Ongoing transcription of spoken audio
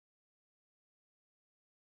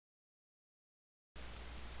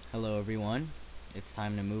Hello everyone, it's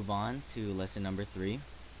time to move on to lesson number 3.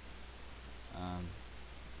 Um,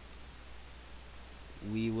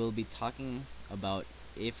 we will be talking about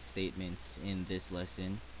if statements in this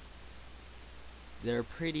lesson. They're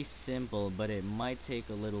pretty simple, but it might take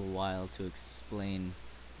a little while to explain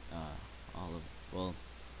well,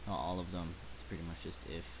 not all of them. It's pretty much just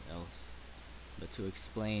if, else, but to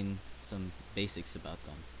explain some basics about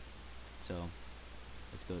them. So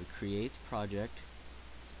let's go to create project,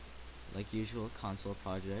 like usual, console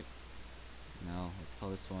project. Now let's call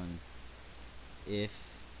this one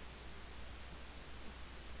if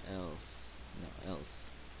else, no,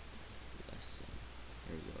 else lesson.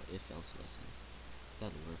 There we go, if else lesson.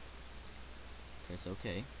 That'll work. Press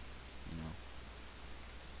OK,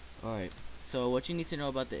 Alright, so what you need to know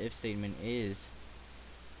about the if statement is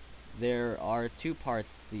there are two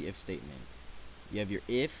parts to the if statement. You have your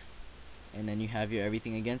if, and then you have your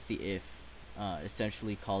everything against the if,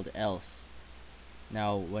 essentially called else.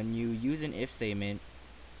 Now, when you use an if statement,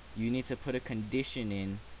 you need to put a condition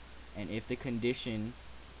in, and if the condition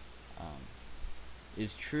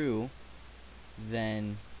is true,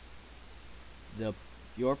 then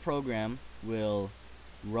your program will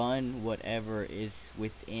run whatever is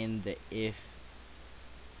within the if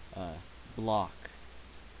block.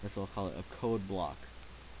 That's what I'll call it, a code block.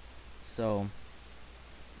 So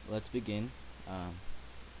let's begin.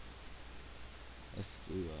 Let's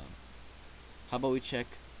do. How about we check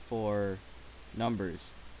for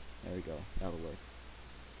numbers? There we go. That'll work.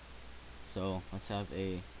 So let's have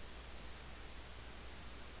a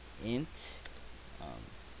int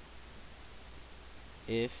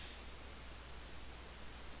if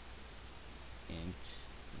int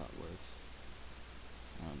that works.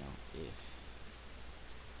 I don't know, if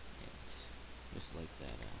int, just like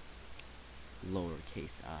that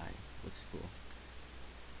lowercase I looks cool.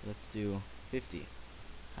 Let's do 50,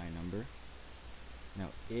 high number. Now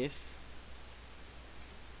if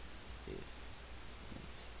int,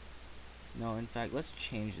 no, in fact, let's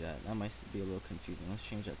change that. That might be a little confusing. Let's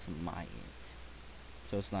change that to my int.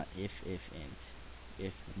 So it's not if int.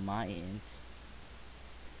 If my int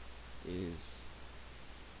is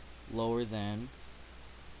lower than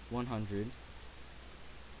 100,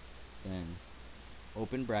 then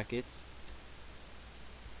open brackets.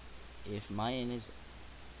 If my int is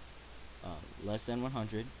less than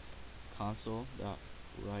 100,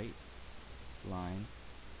 console.write line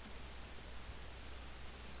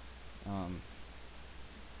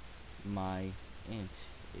my int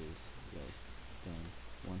is less than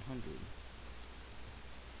 100,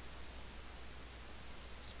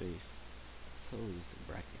 space, close the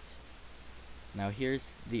bracket. Now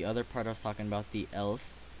here's the other part I was talking about, the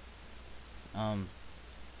else.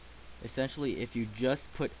 Essentially, if you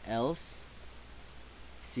just put else,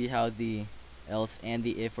 see how the else and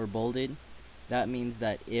the if are bolded? That means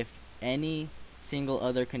that if any single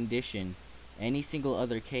other condition, any single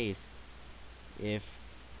other case, if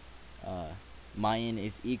my int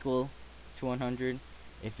is equal to 100,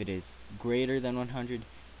 if it is greater than 100,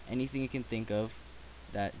 anything you can think of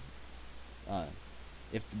that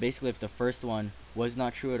if the first one was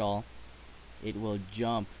not true at all, it will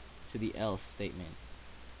jump to the else statement.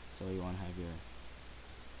 So you want to have your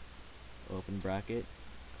open bracket,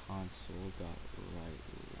 console.write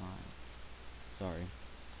line. Sorry,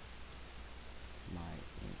 my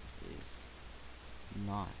int is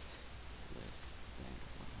not less than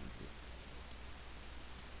 100.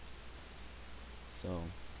 So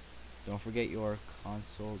don't forget your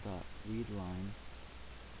console.readline.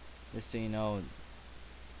 Just so you know,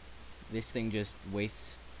 this thing just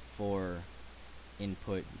waits for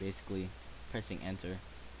input, basically pressing enter.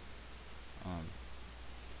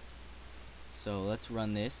 So let's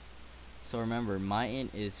run this. So remember, my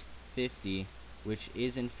int is 50, which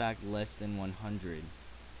is in fact less than 100.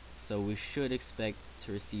 So we should expect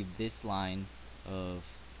to receive this line of,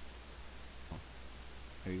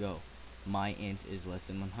 here you go, my int is less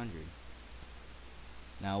than 100.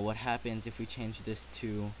 Now what happens if we change this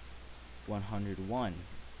to 101?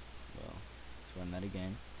 Well, let's run that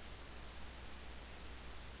again.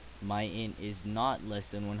 My int is not less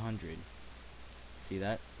than 100. See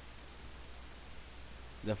that?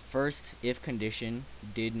 The first if condition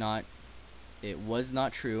was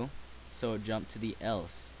not true, so it jumped to the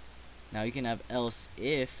else. Now you can have else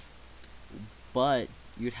if, but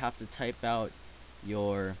you'd have to type out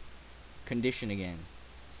your condition again.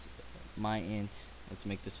 So my int, let's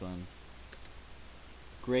make this one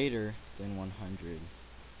greater than 100.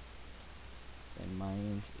 Then my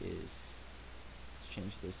int is, let's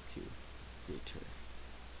change this to greater.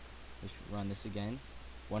 Let's run this again.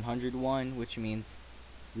 101, which means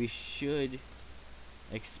we should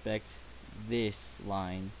expect this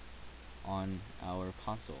line on our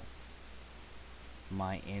console.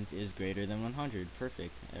 My int is greater than 100.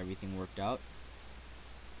 Perfect. Everything worked out.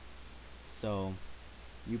 So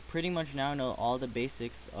you pretty much now know all the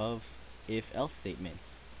basics of if-else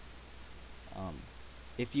statements.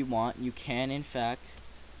 If you want, you can in fact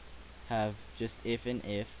have just if and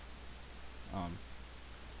if,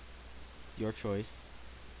 your choice.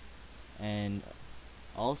 And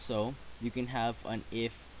also you can have an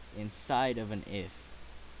if inside of an if,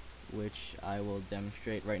 which I will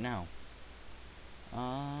demonstrate right now.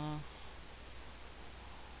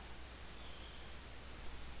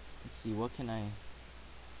 Let's see, what can I...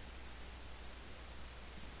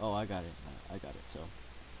 Oh, I got it. So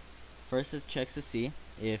first it checks to see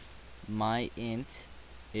if my int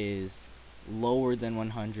is lower than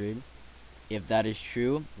 100. If that is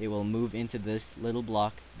true, it will move into this little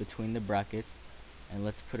block between the brackets. And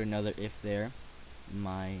let's put another if there.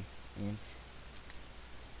 My int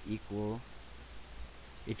equal...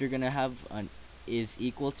 If you're gonna have an is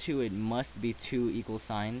equal to, it must be two equal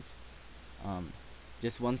signs.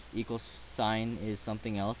 Just one equal sign is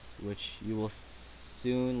something else, which you will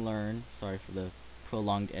soon learn. Sorry for the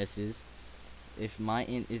prolonged S's. If my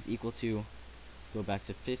int is equal to, let's go back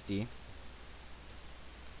to 50,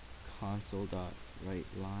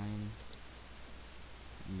 console.writeLine,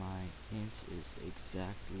 my int is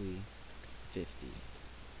exactly 50.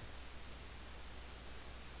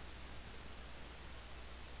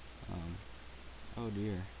 Oh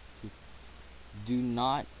dear. Do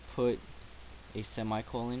not put a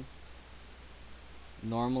semicolon.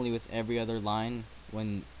 Normally with every other line,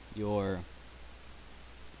 when your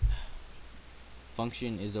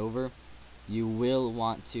function is over, you will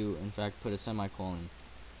want to in fact put a semicolon.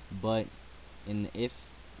 But in the if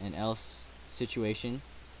and else situation,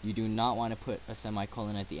 you do not want to put a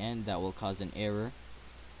semicolon at the end. That will cause an error.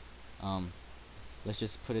 Let's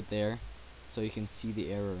just put it there so you can see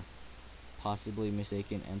the error. Possibly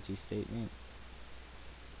mistaken empty statement.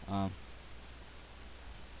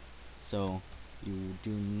 So you do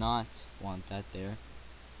not want that there.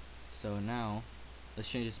 So now let's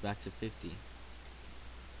change this back to 50.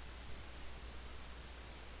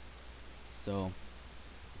 So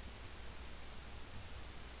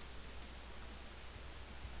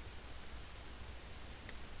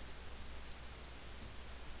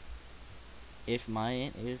if my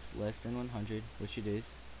int is less than 100, which it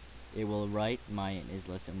is, it will write my int is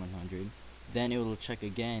less than 100. Then it will check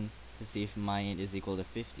again to see if my int is equal to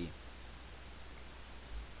 50.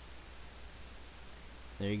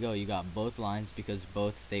 There you go, you got both lines because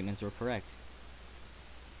both statements were correct.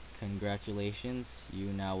 Congratulations, you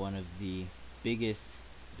now one of the biggest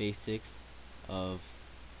basics of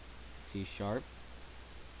C#.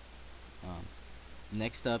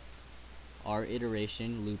 Next up, our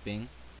iteration looping.